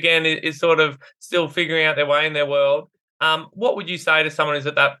again is sort of still figuring out their way in their world. What would you say to someone who's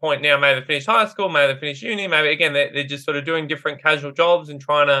at that point now? Maybe they finished high school, maybe they finished uni, maybe again they're just sort of doing different casual jobs and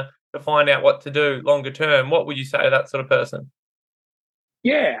trying to find out what to do longer term. What would you say to that sort of person?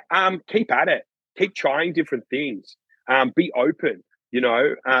 Yeah, keep at it. Keep trying different things. Be open.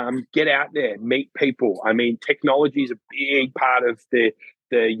 Get out there, meet people. I mean, technology is a big part of the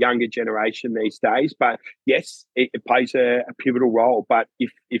younger generation these days. But yes, it plays a pivotal role. But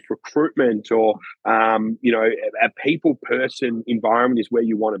if recruitment or a people person environment is where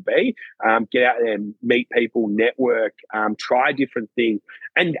you want to be, get out there and meet people, network, try different things,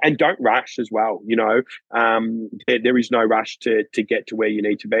 and don't rush as well. There is no rush to get to where you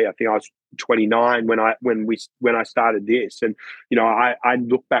need to be. I think I was 29 when I started this, and I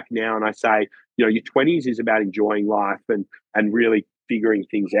look back now and I say, your 20s is about enjoying life and really figuring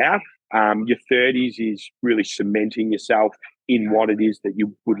things out. Your 30s is really cementing yourself in what it is that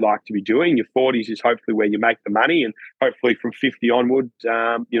you would like to be doing. Your 40s is hopefully where you make the money, and hopefully from 50 onward,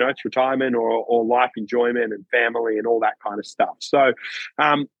 it's retirement or life enjoyment and family and all that kind of stuff. So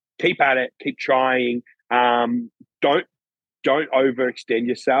keep at it, keep trying. Don't overextend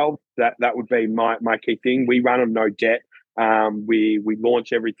yourself. That would be my key thing. We run on no debt. We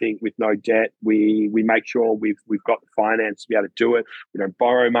launch everything with no debt. We make sure we've got the finance to be able to do it. We don't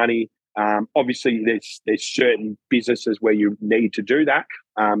borrow money. Obviously, there's certain businesses where you need to do that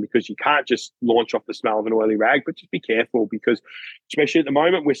because you can't just launch off the smell of an oily rag. But just be careful, because especially at the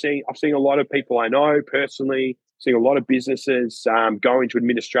moment, I've seen a lot of people I know personally, seeing a lot of businesses go into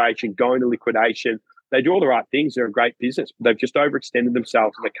administration, go into liquidation. They do all the right things. They're a great business, but they've just overextended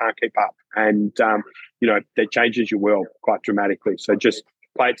themselves and they can't keep up. And, that changes your world quite dramatically. So just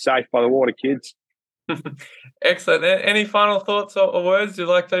play it safe by the water, kids. Excellent. Any final thoughts or words you'd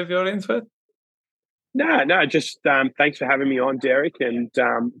like to leave the audience with? No, just thanks for having me on, Derek. And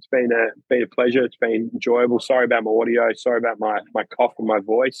it's been a pleasure. It's been enjoyable. Sorry about my audio. Sorry about my cough and my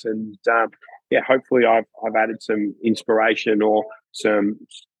voice. And hopefully I've added some inspiration or some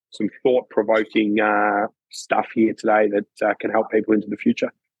thought-provoking stuff here today that can help people into the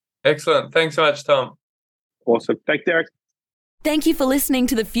future. Excellent. Thanks so much, Tom. Awesome. Thanks, Derek. Thank you for listening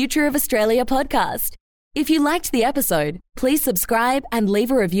to the Future of Australia podcast. If you liked the episode, please subscribe and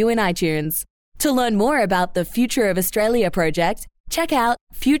leave a review in iTunes. To learn more about the Future of Australia project, check out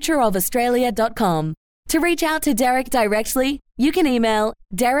futureofaustralia.com. To reach out to Derek directly, you can email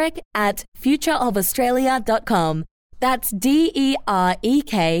derek@futureofaustralia.com. That's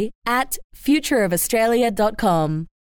DEREK@futureofaustralia.com.